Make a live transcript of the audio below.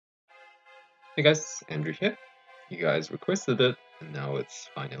Hey guys, Andrew here. You guys requested it, and now it's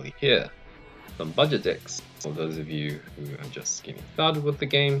finally here. Some budget decks for those of you who are just getting started with the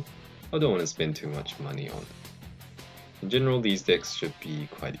game or don't want to spend too much money on it. In general, these decks should be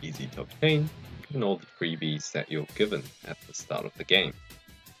quite easy to obtain, given all the freebies that you're given at the start of the game.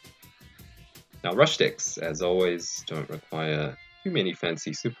 Now, rush decks, as always, don't require too many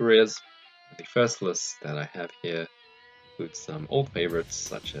fancy super rares. The first list that I have here includes some old favorites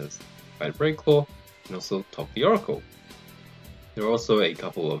such as Breaklaw and also Talk the Oracle. There are also a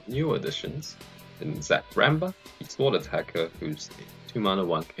couple of new additions in Zap Ramba, the sword attacker who's a 2 mana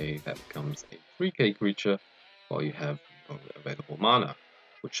 1k that becomes a 3k creature while you have no available mana,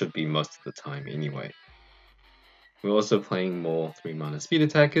 which should be most of the time anyway. We're also playing more 3 mana speed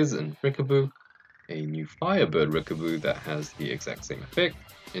attackers in Rikaboo, a new Firebird Rikaboo that has the exact same effect,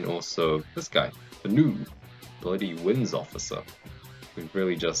 and also this guy, the new Bloody Winds Officer, who's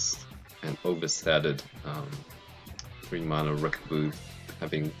really just an overstated 3 mana Rikaboo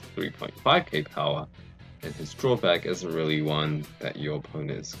having 3.5k power, and his drawback isn't really one that your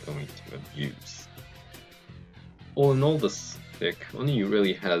opponent is going to abuse. All in all, this deck only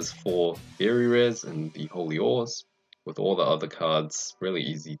really has 4 fairy rares and the holy ores, with all the other cards really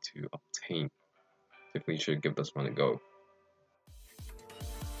easy to obtain. Definitely should give this one a go.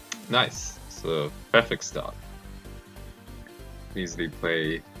 Nice, so perfect start. Easily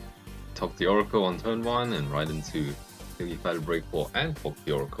play Talk the Oracle on turn 1 and right into Fighter Breaklaw and Talk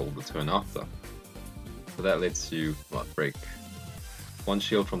the Oracle the turn after. So that lets you break 1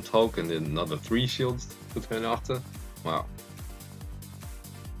 shield from Talk and then another 3 shields the turn after. Wow.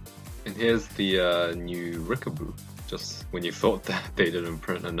 And here's the new Rikaboo. Just when you thought that they didn't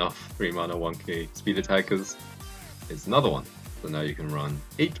print enough 3 mana 1k speed attackers, here's another one. So now you can run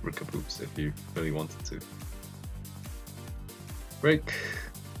 8 Rikaboos if you really wanted to. Break.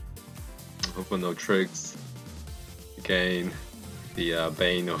 Hope for no trigs. Again, the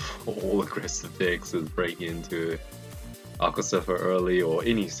bane of all aggressive decks is breaking into Aqua Surfer early or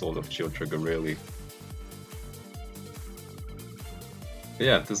any sort of shield trigger really. But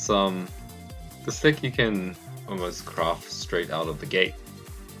yeah, this deck you can almost craft straight out of the gate,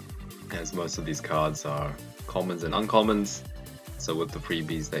 as most of these cards are commons and uncommons. So with the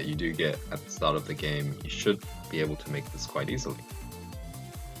freebies that you do get at the start of the game, you should be able to make this quite easily.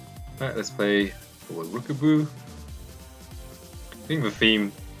 Alright, let's play the Rikaboo. I think the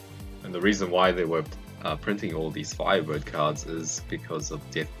theme and the reason why they were printing all these Firebird cards is because of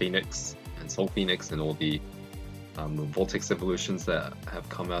Death Phoenix and Soul Phoenix and all the Vortex evolutions that have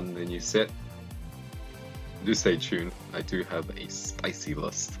come out in the new set. Do stay tuned, I do have a spicy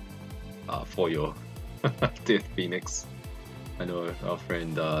list for your Death Phoenix. I know our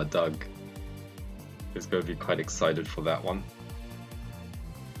friend Doug is going to be quite excited for that one.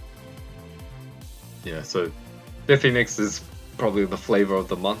 Yeah, so Death Phoenix is probably the flavor of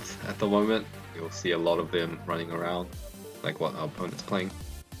the month at the moment. You'll see a lot of them running around, like what our opponent's playing.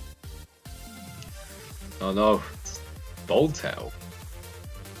 Oh no, it's Boltail.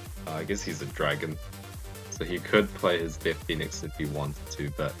 I guess he's a dragon, so he could play his Death Phoenix if he wanted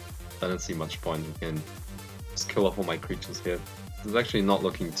to, but I don't see much point. He can just kill off all my creatures here. It's actually not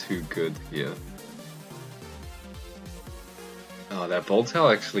looking too good here. Oh, that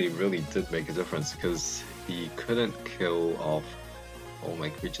Boltail actually really did make a difference because he couldn't kill off all my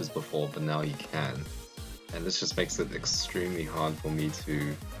creatures before, but now he can. And this just makes it extremely hard for me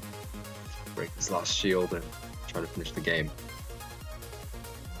to break this last shield and try to finish the game.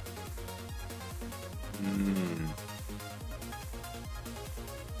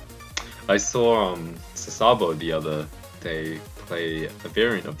 I saw Sasabo the other day play a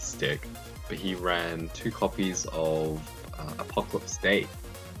variant of this deck, but he ran 2 copies of Apocalypse Day,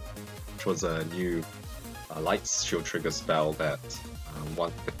 which was a new light shield trigger spell that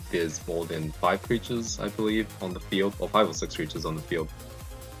if there's more than 5 creatures, I believe, on the field, or 5 or 6 creatures on the field,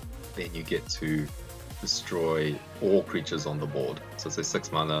 then you get to destroy all creatures on the board. So it's a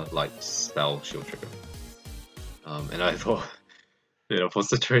 6 mana light spell shield trigger. And I thought, you know, for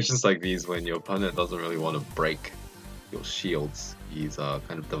situations like these when your opponent doesn't really want to break your shields, he's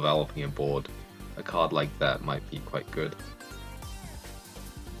kind of developing a board. A card like that might be quite good.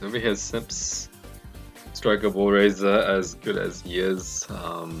 Over here, Sips. Striker Ballraiser, as good as he is,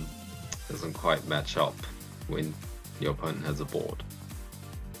 doesn't quite match up when your opponent has a board.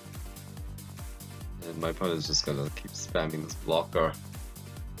 And my opponent's just gonna keep spamming this blocker.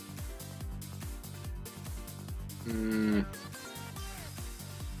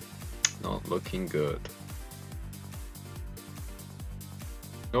 Not looking good.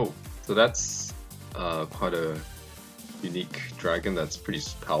 Oh, so that's quite a unique dragon that's pretty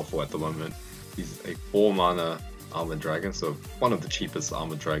powerful at the moment. He's a 4 mana armored dragon, so one of the cheapest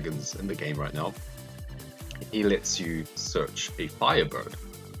armored dragons in the game right now. He lets you search a Firebird.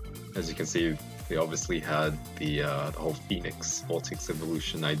 As you can see, they obviously had the whole Phoenix Vortex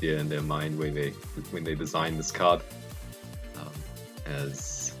evolution idea in their mind when they designed this card.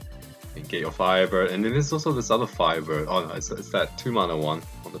 As you get your Firebird, and then there's also this other Firebird. Oh no, it's that 2 mana one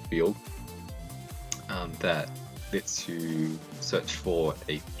on the field that lets you search for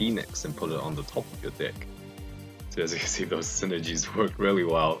a Phoenix and put it on the top of your deck. So as you can see, those synergies work really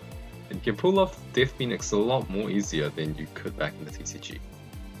well, and you can pull off Death Phoenix a lot more easier than you could back in the TCG.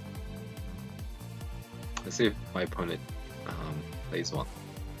 Let's see if my opponent plays one.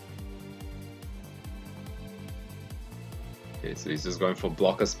 Okay, so he's just going for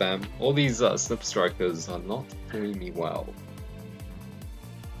blocker spam. All these Snip Strikers are not doing me well.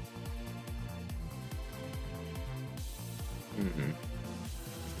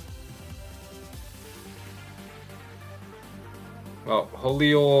 Well,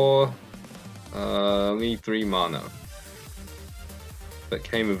 Holy Ore, only 3 mana. That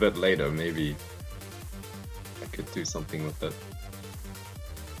came a bit later, maybe I could do something with it.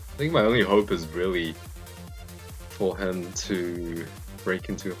 I think my only hope is really for him to break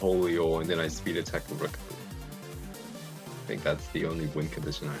into Holy Ore and then I speed attack with Rickaby. I think that's the only win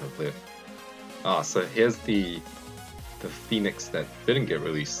condition I have left. Ah, so here's the Phoenix that didn't get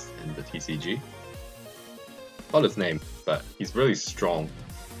released in the TCG. Not his name, but he's really strong.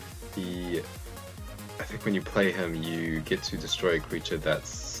 I think when you play him, you get to destroy a creature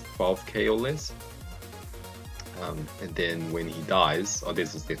that's 12k or less. And then when he dies, oh,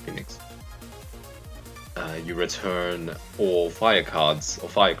 this is Death Phoenix. You return all fire cards or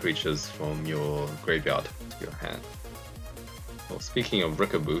fire creatures from your graveyard to your hand. Well, speaking of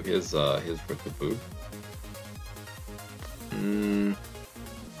Rickaby, here's Rickaby.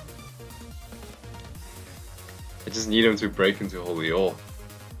 I just need him to break into Holy Ore.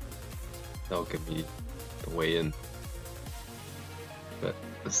 That'll give me the way in. But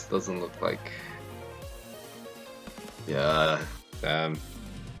this doesn't look like... Yeah, damn. I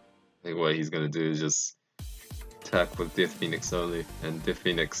think what he's gonna do is just attack with Death Phoenix only, and Death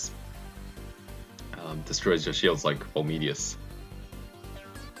Phoenix destroys your shields like Volmedius.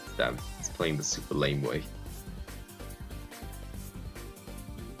 Damn, he's playing the super lame way.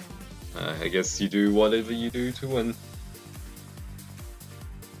 I guess you do whatever you do to win.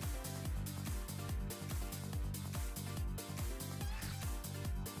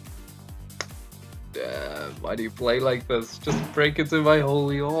 Damn, why do you play like this? Just break into my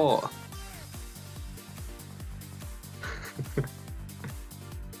Holy Ore.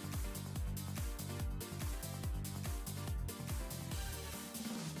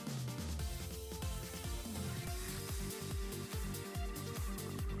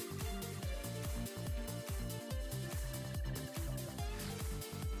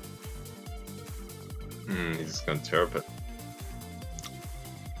 He's just gonna tear up it.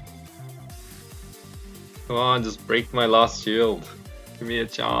 Come on, just break my last shield. Give me a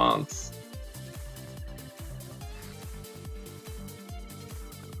chance.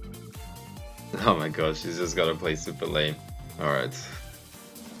 Oh my gosh, he's just gotta play super lame. Alright.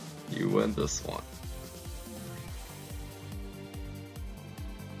 You win this one.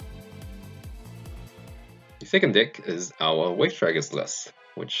 The second deck is our Wave Strikers list,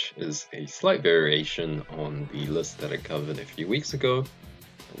 which is a slight variation on the list that I covered a few weeks ago.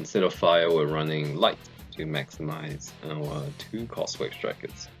 Instead of fire, we're running light to maximize our 2 cost Wave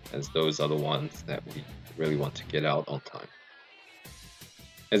Strikers, as those are the ones that we really want to get out on time.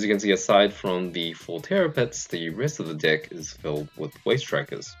 As you can see, aside from the 4 Terror Pits, the rest of the deck is filled with Wave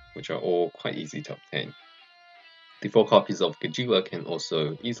Strikers, which are all quite easy to obtain. The 4 copies of Gajila can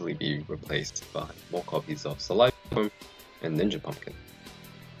also easily be replaced by more copies of Saliva and Ninja Pumpkin.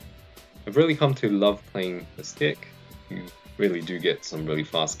 I've really come to love playing this deck. You really do get some really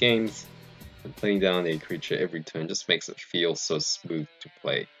fast games, and playing down a creature every turn just makes it feel so smooth to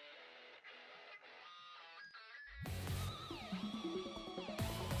play.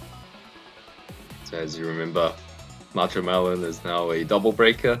 So as you remember, Macho Melon is now a double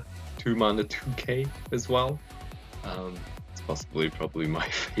breaker, 2 mana 2k as well. It's probably my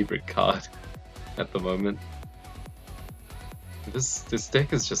favorite card at the moment. This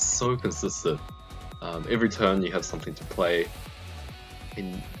deck is just so consistent. Every turn you have something to play,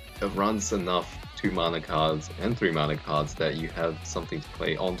 and it runs enough 2 mana cards and 3 mana cards that you have something to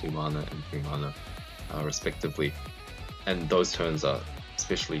play on 2 mana and 3 mana respectively. And those turns are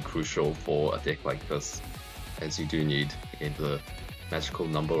especially crucial for a deck like this, as you do need, again, the magical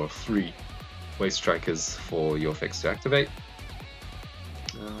number of 3 Wave Strikers for your effects to activate.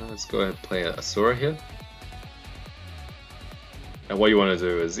 Let's go ahead and play Asura here. And what you want to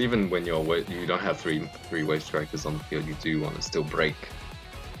do is, even when you don't have three wave strikers on the field, you do want to still break.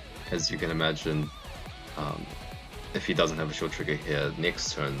 As you can imagine, if he doesn't have a shield trigger here,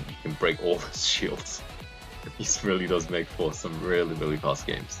 next turn you can break all his shields. This really does make for some really fast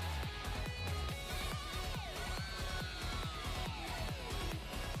games.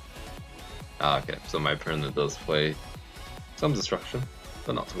 Okay, so my opponent does play some destruction,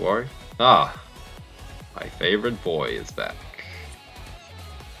 but not to worry. My favorite boy is back.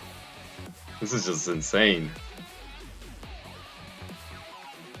 This is just insane.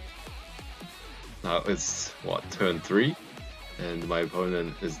 Now it's, what, turn 3? And my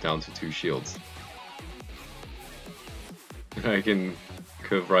opponent is down to 2 shields. And I can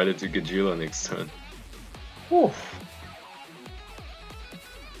curve right into Gajila next turn. Oof.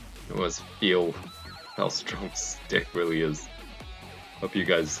 You must feel how strong this deck really is. Hope you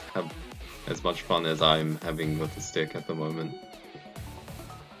guys have as much fun as I'm having with this deck at the moment.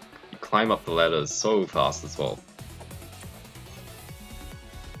 You climb up the ladder so fast as well.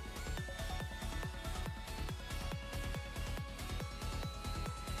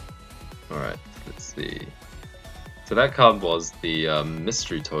 Alright, let's see. So that card was the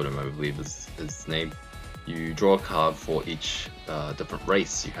Mystery Totem, I believe is his name. You draw a card for each different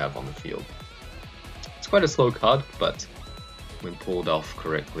race you have on the field. It's quite a slow card, but when pulled off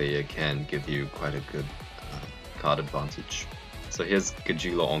correctly, it can give you quite a good card advantage. So here's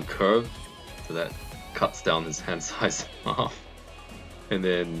Gajila on curve, so that cuts down his hand size in half. And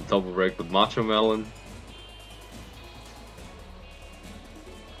then double break with Macho Melon.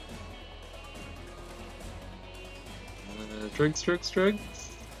 Tricks.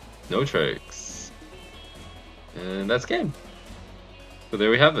 No tricks. And that's game. So there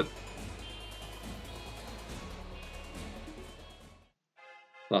we have it.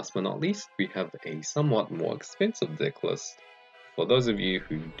 Last but not least, we have a somewhat more expensive deck list. For those of you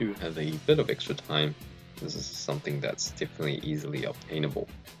who do have a bit of extra time, this is something that's definitely easily obtainable.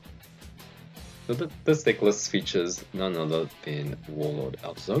 So this deck list features none other than Warlord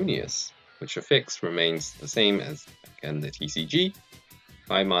Ailzonius, which effects remains the same as again the TCG.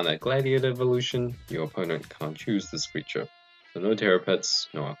 5 mana Gladiator evolution, your opponent can't choose this creature. So no Terror Pets,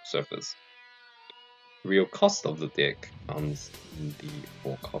 no Aqua Surfers. The real cost of the deck comes in the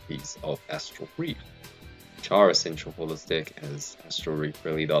 4 copies of Astral Reef, which are essential for this deck, as Astral Reef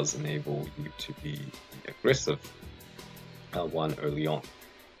really does enable you to be aggressive one early on.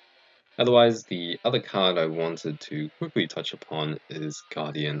 Otherwise, the other card I wanted to quickly touch upon is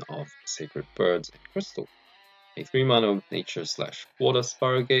Guardian of Sacred Birds and Crystal, a 3 mana nature/water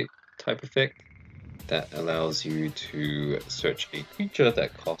Spiral Gate type effect that allows you to search a creature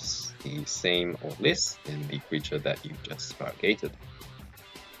that costs the same or less than the creature that you just Spiral Gated.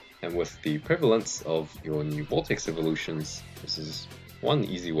 And with the prevalence of your new Vortex evolutions, this is one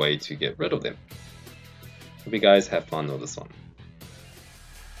easy way to get rid of them. Hope you guys have fun with this one.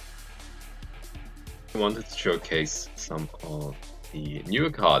 I wanted to showcase some of the newer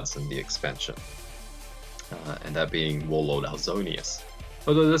cards in the expansion, and that being Warlord Ailzonius.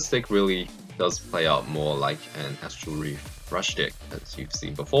 Although this deck really does play out more like an Astral Reef rush deck as you've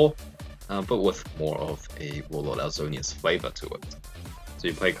seen before, but with more of a Warlord Ailzonius flavor to it. So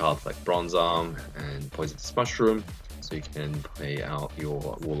you play cards like Bronze Arm and Poisonous Mushroom, so you can play out your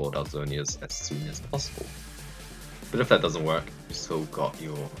Warlord Ailzonius as soon as possible. But if that doesn't work, you still got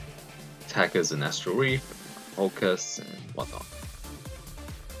your attackers in Astral Reef, Focus, and whatnot.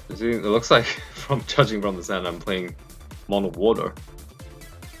 It looks like, from judging from the sound, I'm playing Mono Water.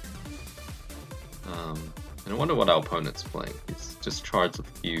 And I wonder what our opponent's playing. He's just charged with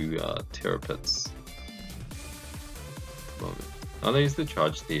a few Terror Pits. Oh, they used to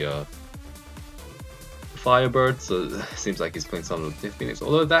charge the Firebird, so it seems like he's playing some of the Death Phoenix,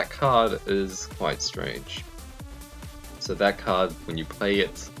 although that card is quite strange. So that card, when you play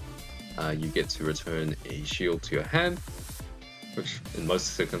it, you get to return a shield to your hand, which in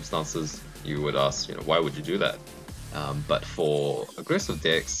most circumstances you would ask, why would you do that? But for aggressive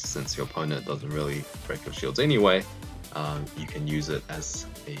decks, since your opponent doesn't really break your shields anyway, you can use it as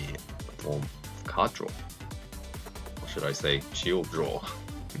a form of card draw. Or should I say, shield draw.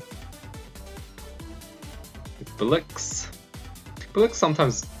 Blix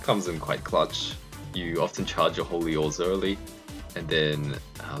sometimes comes in quite clutch. You often charge your Holy Ores early, and then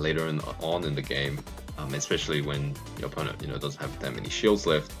later on in the game, especially when your opponent doesn't have that many shields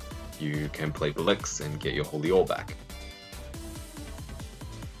left, you can play Blix and get your Holy Ore back.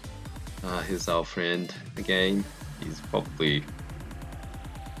 Here's our friend again. He's probably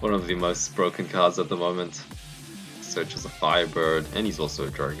one of the most broken cards at the moment. searches a Firebird, and he's also a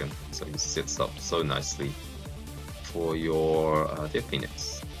dragon, so he sets up so nicely for your Death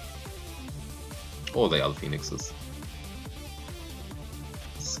Phoenix. Or the other Phoenixes.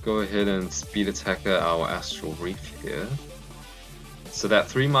 Let's go ahead and speed attacker our Astral Reef here. So that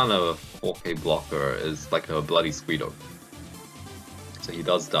 3 mana 4k blocker is like a bloody Squeedo. So he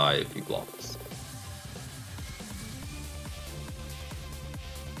does die if he blocks.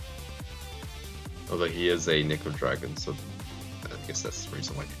 Although he is a Necro Dragon, so I guess that's the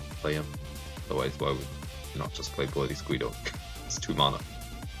reason why I can't play him. Otherwise, why would you not just play Bloody Squeedo? It's 2 mana.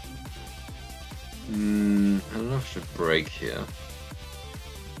 I don't know if I should break here.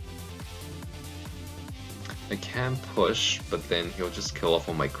 I can push, but then he'll just kill off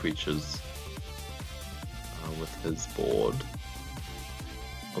all my creatures with his board.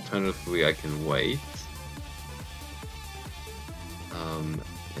 Alternatively, I can wait.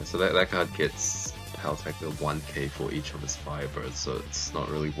 Yeah, so that card gets power attack of 1k for each of his Firebirds, so it's not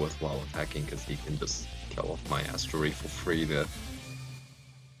really worthwhile attacking because he can just kill off my Astral Reef for free there.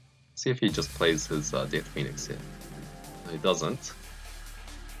 See if he just plays his Death Phoenix here. No, he doesn't.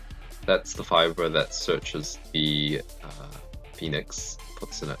 That's the Firebird that searches the Phoenix,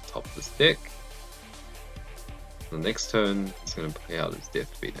 puts it at top of his deck. The next turn, he's going to play out his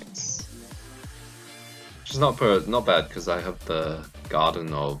Death Phoenix. Which is not bad because I have the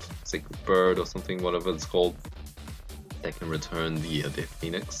Garden of Sacred Bird or something, whatever it's called, that can return the Death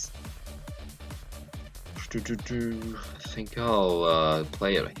Phoenix. I think I'll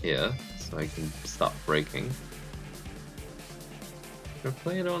play it here so I can start breaking. Should I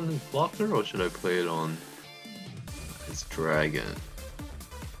play it on his blocker or should I play it on his dragon?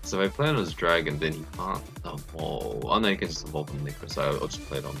 So if I play it on his dragon, then he can't evolve. Oh no, he can just evolve on Necro, so I'll just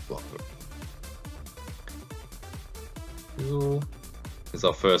play it on the blocker. Here's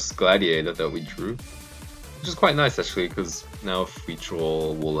our first gladiator that we drew, which is quite nice actually, because now if we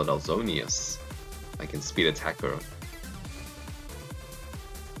draw Warlord Ailzonius, I can speed attacker.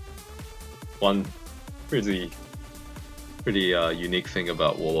 One pretty unique thing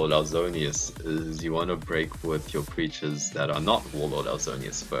about Warlord Ailzonius is you want to break with your creatures that are not Warlord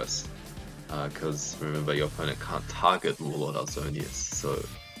Ailzonius first, because remember your opponent can't target Warlord Ailzonius, so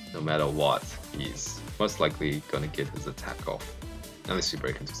no matter what, he's most likely going to get his attack off, unless you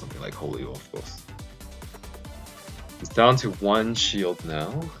break into something like Holy War, of course. He's down to 1 shield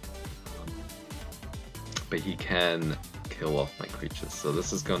now, but he can kill off my creatures, so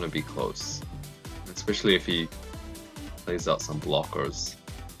this is going to be close, especially if he plays out some blockers.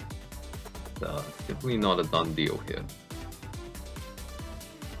 Definitely not a done deal here.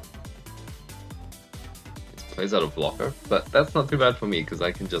 He plays out a blocker, but that's not too bad for me because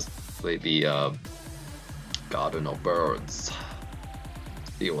I can just play the Garden of Birds.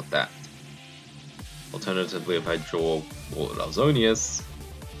 Deal with that. Alternatively, if I draw Warlord Ailzonius,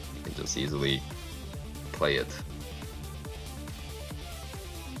 I can just easily play it.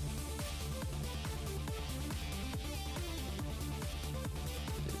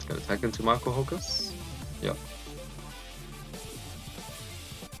 Attack into Marco Hocus. Yep.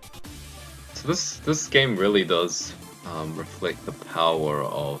 So this game really does reflect the power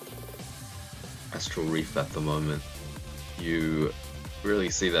of Astral Reef at the moment. You really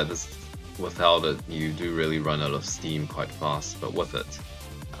see that without it, you do really run out of steam quite fast, but with it,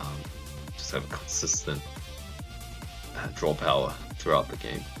 just have a consistent draw power throughout the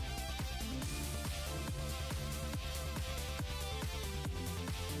game.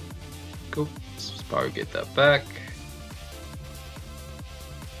 Cool. Spyro, get that back.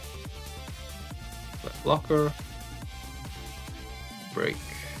 That blocker. Break.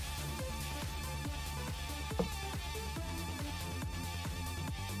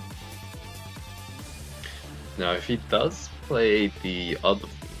 Now, if he does play the other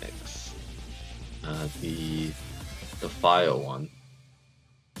Phoenix, the fire one,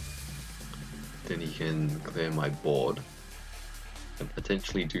 then he can clear my board and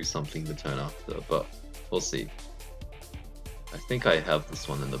potentially do something the turn after, but we'll see. I think I have this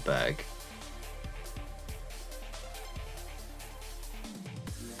one in the bag.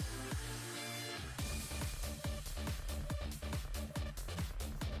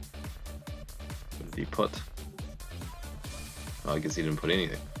 What did he put? Oh, I guess he didn't put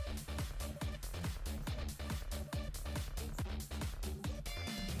anything.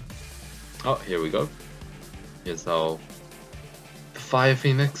 Oh, here we go. Here's our Fire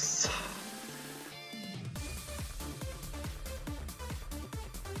Phoenix.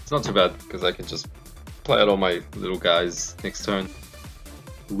 It's not too bad because I can just play out all my little guys next turn.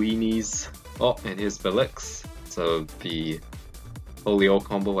 Weenies. Oh, and here's Felix. So the Holy All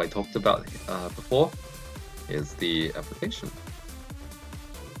combo I talked about before. Here's the application.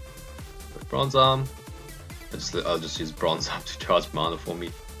 Bronze Arm. I'll just use Bronze Arm to charge mana for me.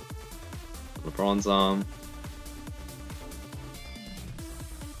 The Bronze Arm.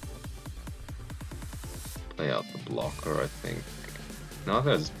 Play out the blocker, I think. No, I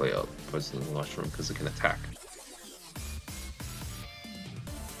think I'll just play out Poisonous Mushroom because it can attack.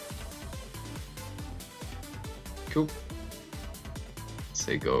 Cool.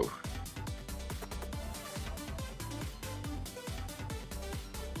 Say go.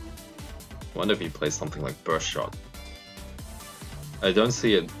 Wonder if he plays something like Burst Shot. I don't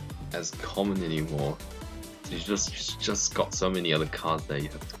see it as common anymore. You just got so many other cards that you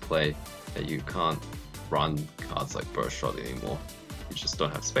have to play that you can't run cards like Burst Shot anymore. You just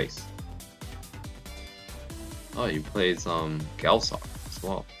don't have space. Oh, he plays Galsock as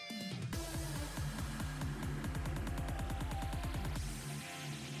well.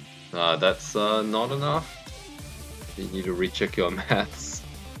 That's not enough. You need to recheck your maths.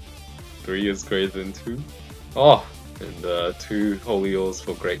 3 is greater than 2. Oh, and 2 Holy Oils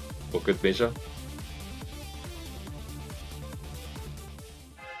for good measure.